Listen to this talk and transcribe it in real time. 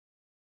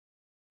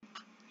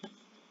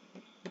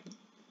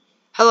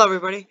Hello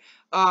everybody.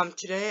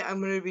 Today I'm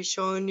going to be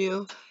showing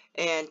you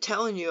and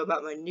telling you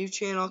about my new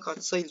channel called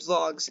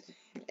SLADESVLOGS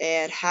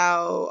and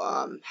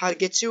how to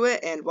get to it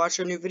and watch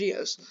our new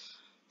videos.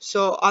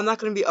 So I'm not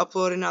going to be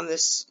uploading on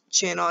this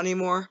channel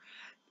anymore.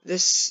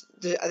 This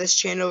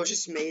channel was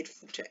just made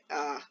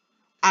I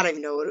don't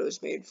even know what it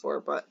was made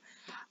for, but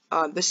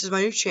this is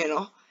my new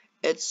channel.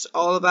 It's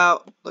all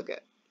about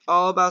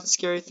all about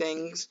scary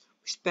things.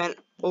 We spent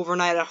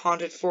overnight at a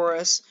haunted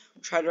forest.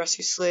 We tried to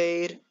rescue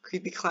Slade,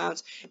 creepy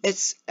clowns.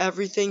 It's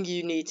everything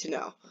you need to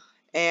know.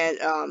 And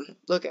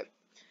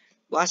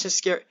lots of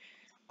scary.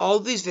 All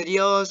of these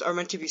videos are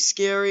meant to be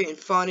scary and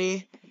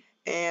funny.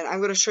 And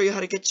I'm gonna show you how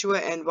to get to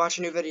it and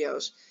watch new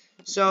videos.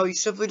 So you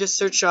simply just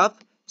search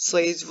up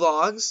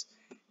SLADESVLOGS,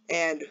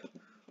 and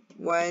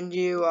when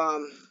you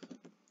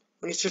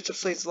search up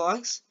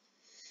SLADESVLOGS,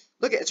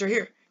 look, it's right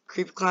here.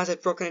 Creepy clowns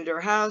had broken into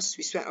our house.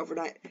 We spent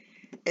overnight.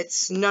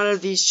 It's none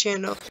of these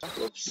channels.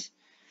 Whoops.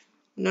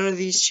 None of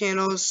these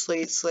channels.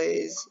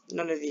 Slays.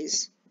 None of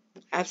these.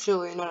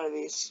 Absolutely none of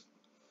these.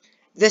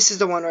 This is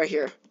the one right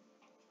here.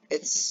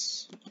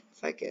 It's,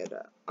 if I could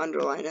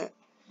underline it.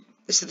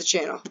 This is the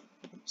channel.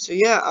 So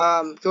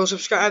yeah, go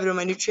subscribe to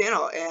my new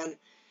channel, and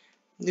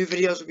new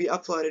videos will be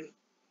uploaded.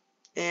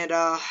 And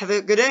have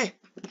a good day.